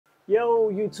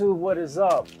Yo, YouTube, what is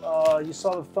up? You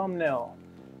saw the thumbnail.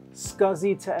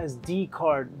 SCSI to SD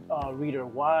card reader.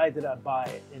 Why did I buy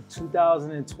it in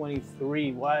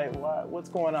 2023? Why? What's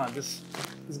going on? This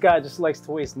guy just likes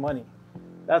to waste money.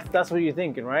 That's what you're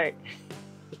thinking, right?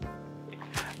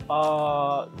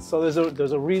 So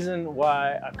there's a reason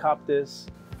why I copped this.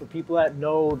 For people that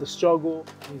know the struggle,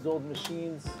 these old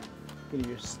machines,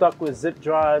 you're stuck with zip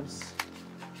drives,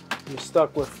 you're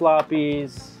stuck with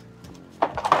floppies.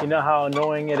 You know how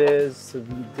annoying it is to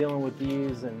be dealing with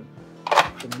these and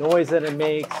the noise that it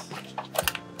makes.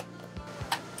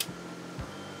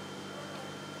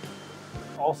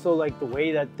 Also, like the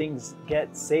way that things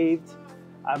get saved.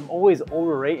 I'm always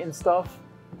overrating stuff.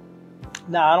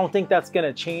 Now, I don't think that's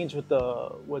gonna change with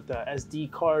the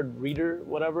SD card reader,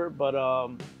 whatever. But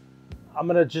I'm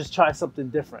gonna just try something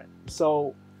different.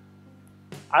 So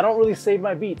I don't really save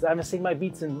my beats. I haven't saved my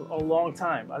beats in a long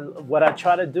time. What I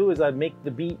try to do is I make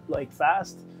the beat like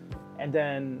fast, and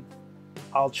then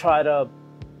I'll try to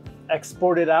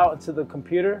export it out into the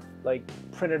computer, like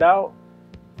print it out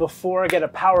before I get a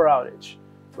power outage,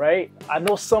 right? I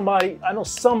know somebody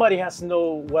has to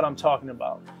know what I'm talking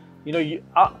about. You know,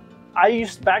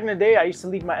 back in the day, I used to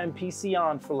leave my MPC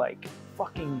on for like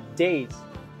fucking days,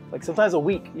 like sometimes a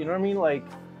week, you know what I mean? Like,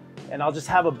 and I'll just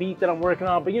have a beat that I'm working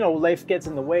on, but you know, life gets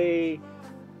in the way,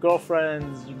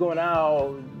 girlfriends, you're going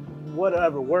out,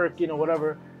 whatever, work, you know,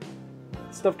 whatever.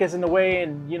 Stuff gets in the way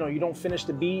and, you know, you don't finish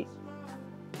the beat.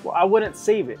 Well, I wouldn't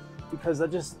save it because I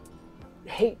just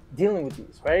hate dealing with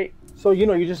these, right? So, you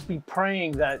know, you just be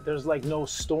praying that there's like no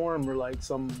storm or like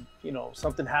some, you know,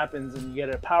 something happens and you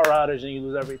get a power outage and you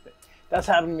lose everything. That's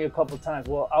happened to me a couple of times.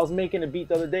 Well, I was making a beat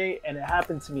the other day and it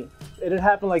happened to me. It didn't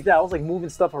happen like that. I was like moving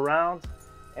stuff around,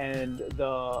 and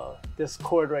this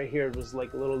cord right here was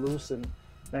like a little loose and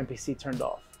my MPC turned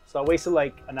off. So I wasted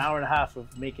like an hour and a half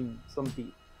of making some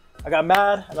beat. I got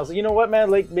mad and I was like, you know what, man,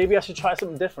 like maybe I should try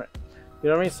something different. You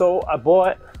know what I mean? So I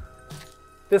bought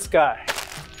this guy.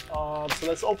 So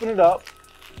let's open it up.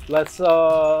 Let's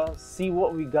see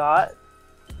what we got.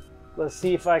 Let's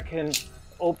see if I can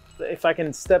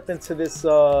step into this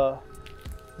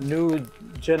new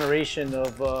generation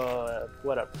of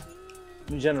whatever.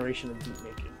 New generation of beat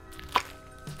making.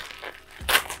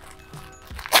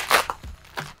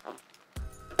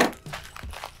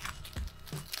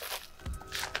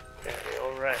 Okay,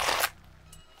 all right.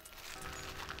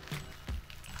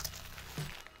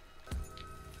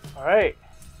 All right.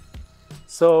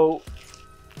 So,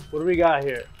 what do we got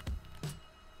here?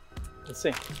 Let's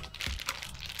see.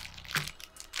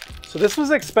 So this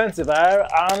was expensive. I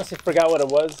honestly forgot what it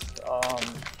was.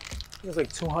 It was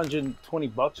like 220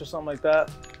 bucks or something like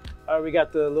that. All right, we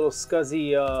got the little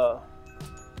SCSI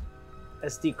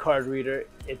SD card reader.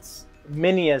 It's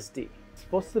mini SD. It's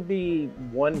supposed to be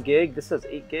 1 gig. This says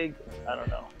 8 gig. I don't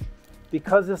know.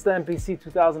 Because it's the MPC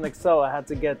 2000 XL, I had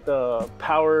to get the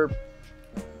power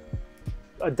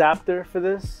adapter for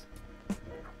this.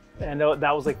 And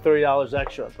that was like $30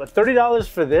 extra. But $30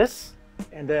 for this.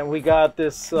 And then we got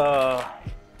this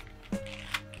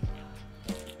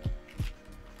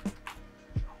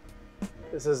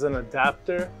this is an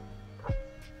adapter.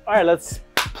 All right, let's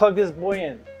plug this boy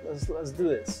in. Let's do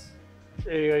this.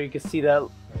 There you go. You can see that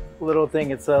little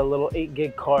thing. It's a little 8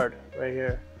 gig card right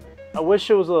here. I wish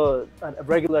it was a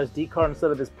regular SD card instead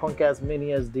of this punk ass mini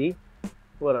SD.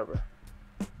 Whatever.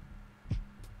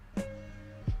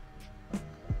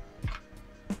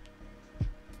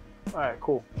 All right,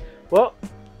 cool. Well,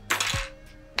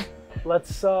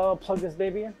 let's plug this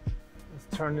baby in.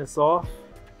 Let's turn this off.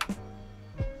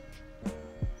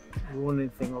 Ruin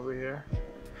anything over here.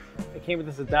 It came with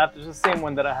this adapter. It's the same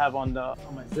one that I have on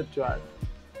my zip drive.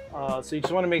 So you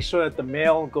just want to make sure that the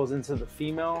male goes into the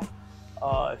female.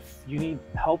 If you need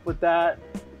help with that,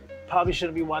 probably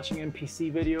shouldn't be watching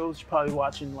MPC videos. You're probably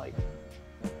watching like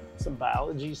some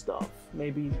biology stuff.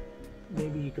 Maybe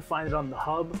you could find it on the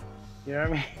hub. You know what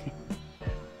I mean?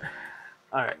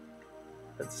 All right,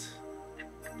 let's,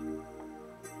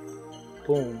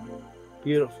 boom,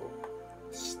 beautiful.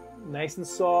 Nice and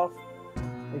soft,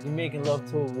 like you're making love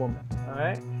to a woman, all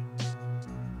right?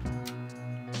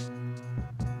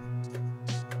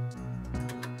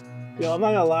 Yo, I'm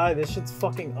not gonna lie, this shit's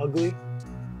fucking ugly.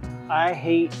 I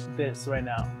hate this right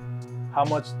now. How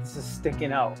much this is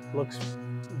sticking out. Looks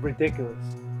ridiculous.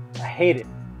 I hate it.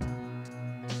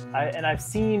 And I've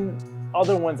seen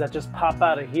other ones that just pop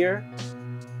out of here.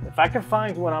 If I can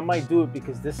find one, I might do it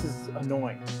because this is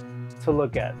annoying to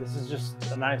look at. This is just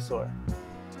an eyesore.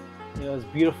 You know, it's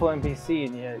beautiful MPC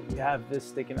and you have this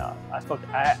sticking out.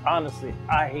 I honestly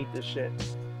hate this shit.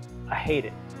 I hate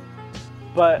it.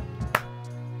 But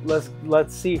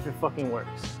let's see if it fucking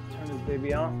works. turn this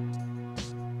baby on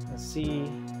and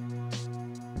see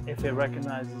if it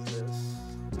recognizes this.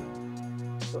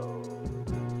 So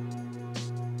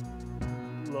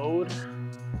load.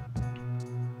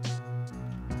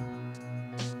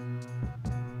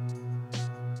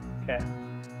 Okay.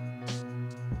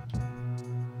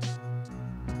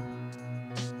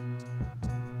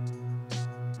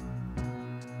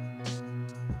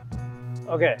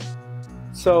 Okay,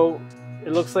 so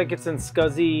it looks like it's in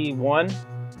SCSI 1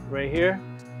 right here.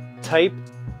 Type,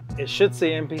 it should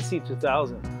say MPC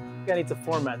 2000. I need to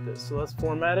format this, so let's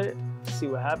format it, see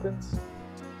what happens.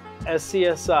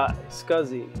 SCSI,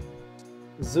 SCSI,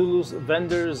 Zulu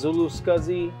vendor, Zulu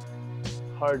SCSI,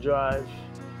 hard drive,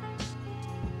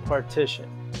 partition,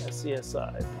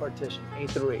 SCSI, partition, A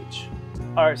through H.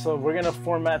 All right, so we're gonna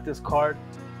format this card.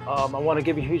 I want to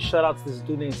give a huge shout out to this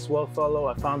dude named Swellfellow.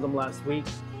 I found him last week.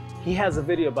 He has a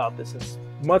video about this. It's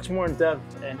much more in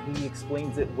depth and he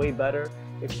explains it way better.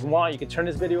 If you want, you can turn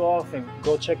this video off and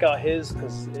go check out his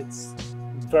because it's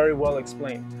very well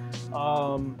explained.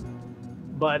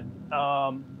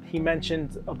 He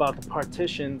mentioned about the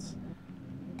partitions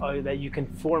that you can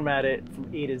format it from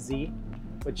A to Z,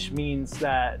 which means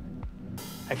that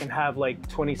I can have like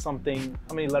 20 something,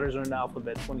 how many letters are in the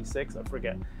alphabet? 26, I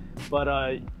forget.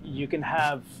 But you can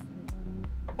have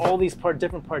all these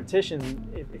different partitions.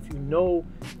 If you know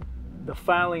the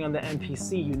filing on the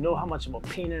MPC, you know how much of a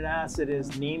pain in the ass it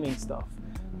is naming stuff.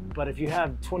 But if you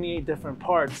have 28 different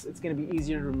parts, it's gonna be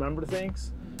easier to remember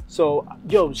things. So,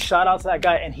 yo, shout out to that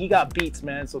guy, and he got beats,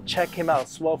 man. So check him out,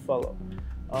 Swellfellow.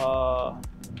 All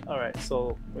right,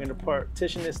 so we're gonna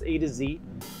partition this A to Z,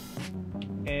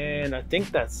 and I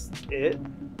think that's it.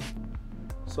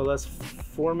 So let's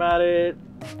format it.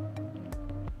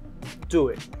 Do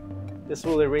it. This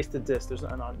will erase the disk. There's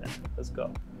nothing on there. Let's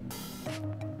go.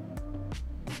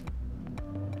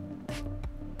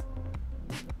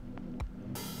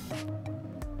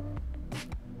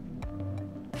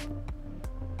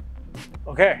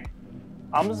 Okay,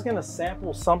 I'm just gonna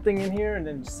sample something in here and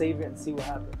then save it and see what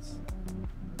happens.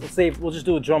 We'll just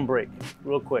do a drum break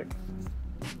real quick.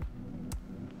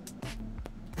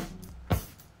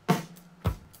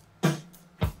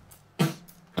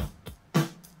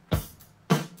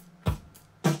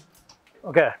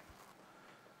 Okay,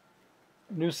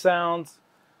 new sounds.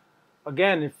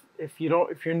 Again, if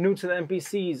you're new to the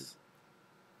MPCs,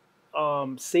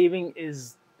 saving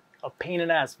is a pain in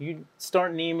the ass. If you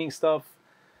start naming stuff,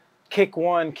 kick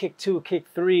 1, kick 2, kick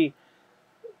 3,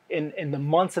 in the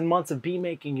months and months of beat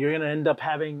making, you're gonna end up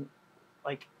having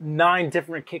like 9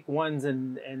 different kick 1s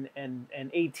and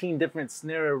 18 different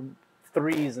snare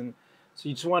 3s, and so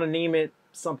you just want to name it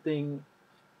something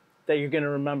that you're gonna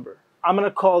remember. I'm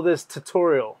gonna call this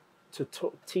tutorial.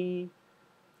 T-U-T,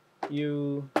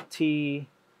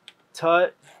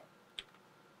 tut,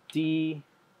 D,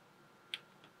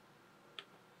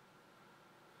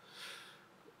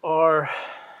 R,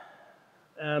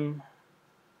 M,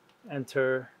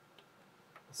 enter,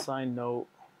 assign note.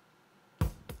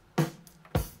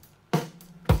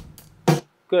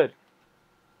 Good.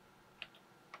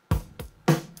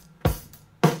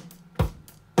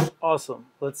 Awesome.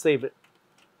 Let's save it.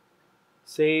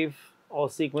 Save all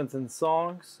sequence and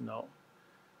songs. No.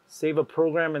 Save a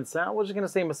program and sound. We're just going to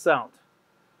save a sound.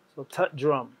 So tut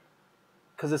drum.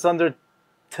 Because it's under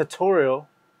tutorial,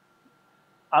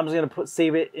 I'm just going to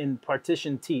save it in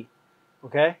partition T.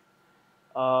 Okay?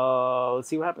 Let's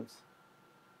see what happens.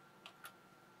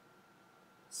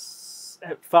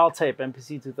 File type,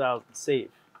 MPC 2000.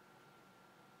 Save.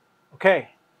 Okay.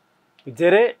 We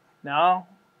did it. Now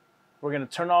we're going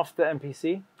to turn off the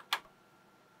MPC.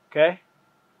 Okay?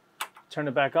 Turn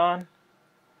it back on.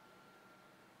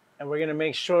 And we're going to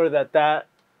make sure that that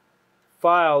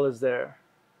file is there.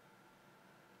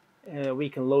 And we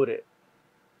can load it.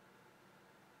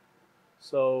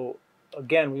 So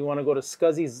again, we want to go to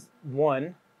SCSI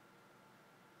 1.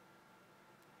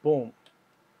 Boom.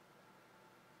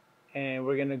 And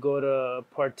we're going to go to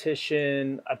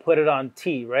partition. I put it on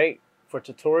T, right? For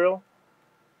tutorial.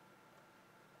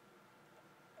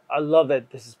 I love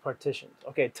that this is partitioned.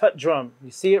 Okay, tut drum. You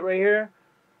see it right here?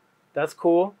 That's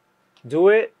cool. Do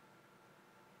it.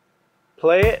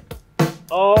 Play it.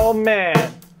 Oh,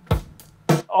 man.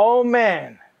 Oh,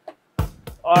 man.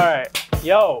 All right.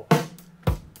 Yo.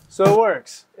 So it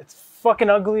works. It's fucking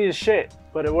ugly as shit,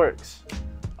 but it works.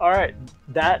 All right.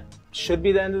 That should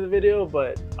be the end of the video,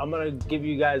 but I'm going to give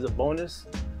you guys a bonus.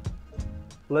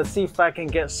 Let's see if I can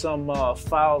get some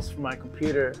files from my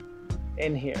computer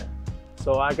in here.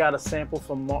 So I got a sample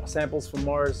from Samples from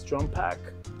Mars drum pack,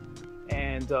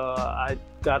 and I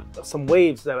got some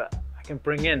waves that I can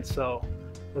bring in. So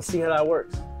let's see how that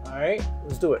works. All All right,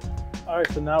 let's do it. All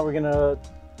right, so now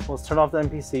let's turn off the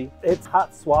MPC. It's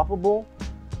hot swappable,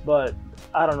 but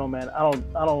I don't know, man. I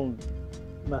don't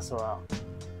mess around.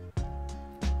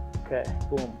 Okay,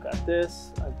 boom, got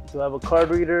this. I do have a card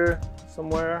reader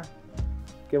somewhere.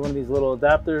 Get one of these little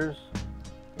adapters.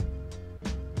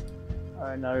 All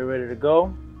right, now you're ready to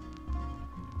go.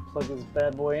 Plug this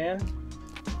bad boy in.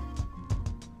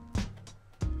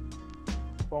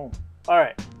 Boom. All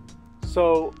right,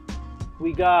 so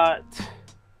we got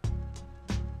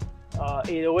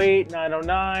 808,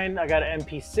 909. I got an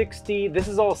MP60. This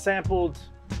is all sampled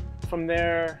from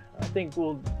there. I think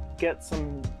we'll get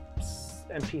some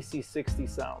MPC 60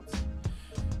 sounds.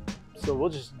 So we'll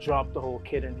just drop the whole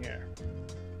kit in here.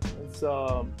 Let's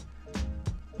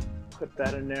put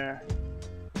that in there.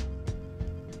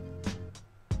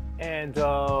 And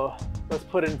let's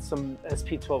put in some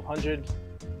SP1200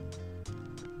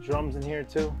 drums in here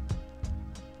too.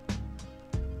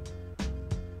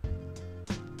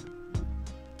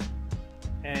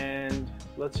 And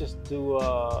let's just do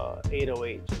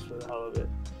 808 just for the hell of it.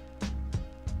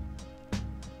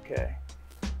 Okay.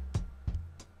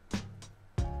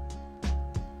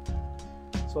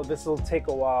 So this will take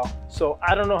a while. So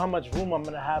I don't know how much room I'm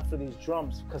gonna have for these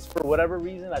drums, because for whatever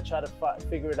reason I try to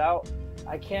figure it out.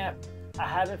 I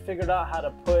haven't figured out how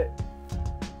to put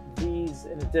these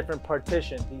in a different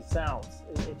partition, these sounds.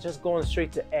 It's just going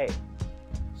straight to A.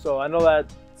 So I know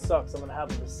that sucks. I'm gonna have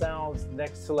the sounds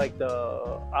next to like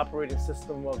the operating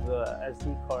system of the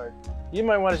SD card. You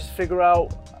might want to just figure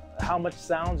out how much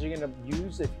sounds you're gonna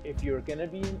use if you're gonna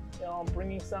be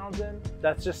bringing sounds in.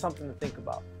 That's just something to think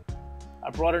about. I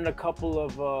brought in a couple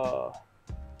of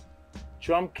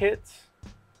drum kits.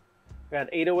 I got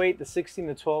 808, the 16,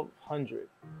 the 1200.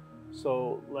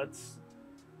 So let's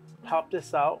pop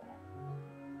this out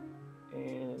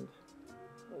and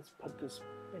let's put this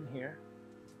in here.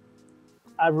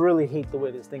 I really hate the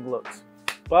way this thing looks,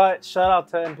 but shout out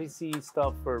to MPC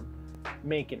stuff for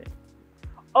making it.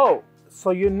 Oh,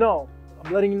 so I'm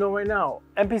letting you know right now,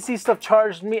 MPC stuff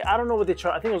charged me, I don't know what they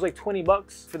charged, I think it was like 20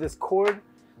 bucks for this cord,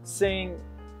 saying,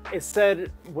 it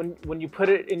said when you put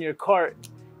it in your cart,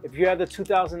 if you have the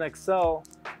 2000 XL,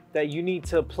 that you need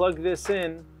to plug this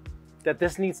in, that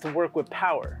this needs to work with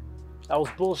power. That was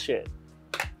bullshit.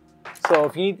 So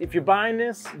if you're buying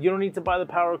this, you don't need to buy the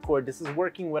power cord. This is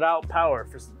working without power.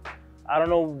 I don't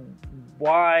know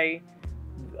why.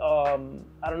 I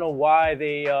don't know why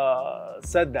they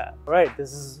said that. All right,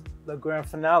 this is the grand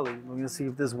finale. We're gonna see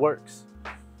if this works.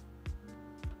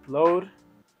 Load.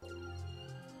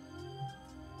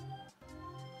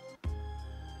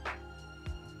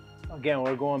 Again,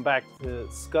 we're going back to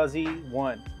SCSI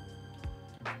 1.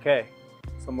 Okay,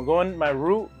 so I'm going my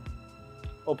root,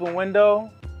 open window,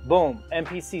 boom,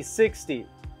 MPC 60,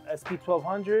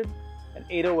 SP1200, and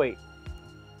 808.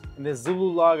 And this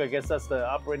Zulu log, I guess that's the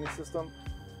operating system.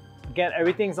 Again,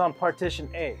 everything's on partition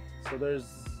A. So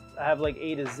I have like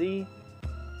A to Z.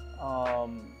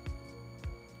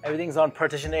 Everything's on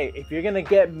partition A. If you're gonna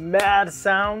get mad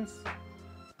sounds,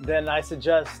 then I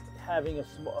suggest having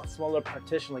a smaller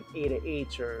partition like A to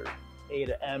H or A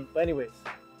to M. But anyways,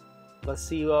 let's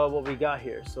see what we got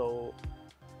here. So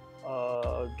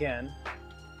again,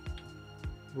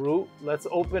 root, let's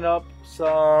open up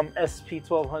some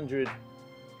SP1200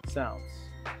 sounds.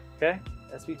 Okay,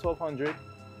 SP1200.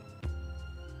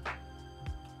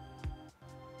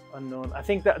 Unknown. I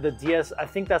think that the DS, I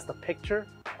think that's the picture.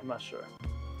 I'm not sure.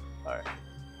 All right.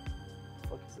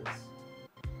 What is this?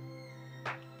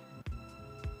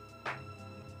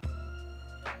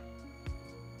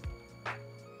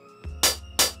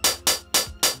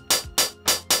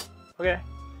 Okay,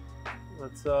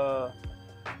 let's put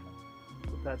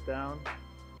that down.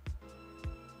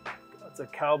 That's a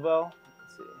cowbell.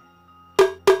 Let's see.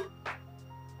 Put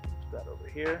that over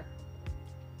here.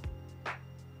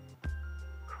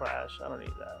 Crash, I don't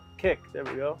need that. Kick, there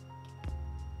we go.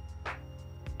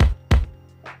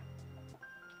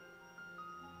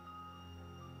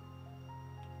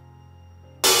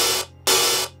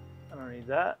 I don't need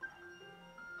that.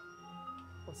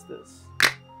 What's this?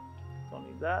 Don't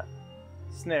need that.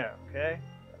 Snare, okay?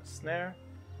 Got a snare.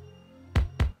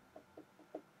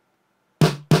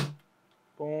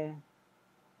 Boom.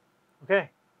 Okay.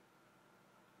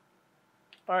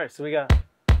 All right, so we got.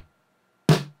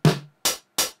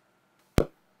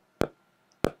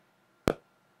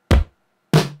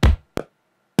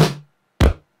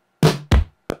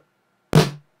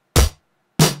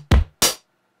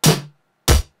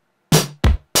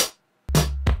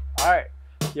 All right,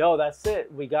 yo, that's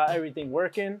it. We got everything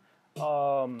working.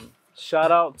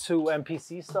 Shout out to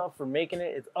MPC stuff for making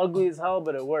it. It's ugly as hell,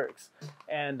 but it works.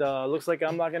 And looks like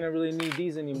I'm not gonna really need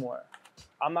these anymore.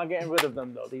 I'm not getting rid of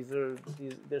them though.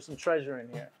 There's some treasure in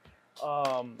here.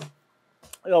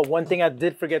 One thing I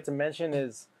did forget to mention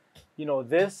is,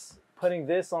 putting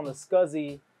this on the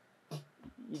SCSI,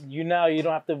 you don't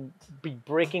have to be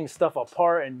breaking stuff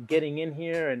apart and getting in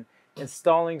here and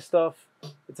installing stuff.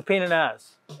 It's a pain in the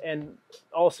ass. And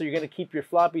also you're gonna keep your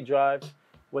floppy drive,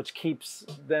 which keeps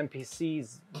the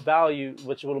MPC's value,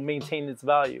 which will maintain its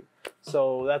value.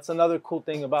 So that's another cool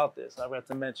thing about this I forgot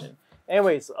to mention.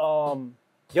 Anyways,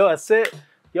 that's it.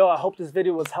 I hope this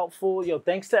video was helpful.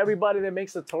 Thanks to everybody that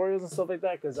makes tutorials and stuff like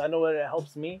that, because I know that it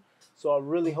helps me. So I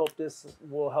really hope this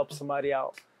will help somebody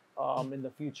out in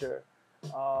the future.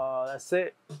 That's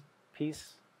it.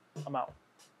 Peace. I'm out.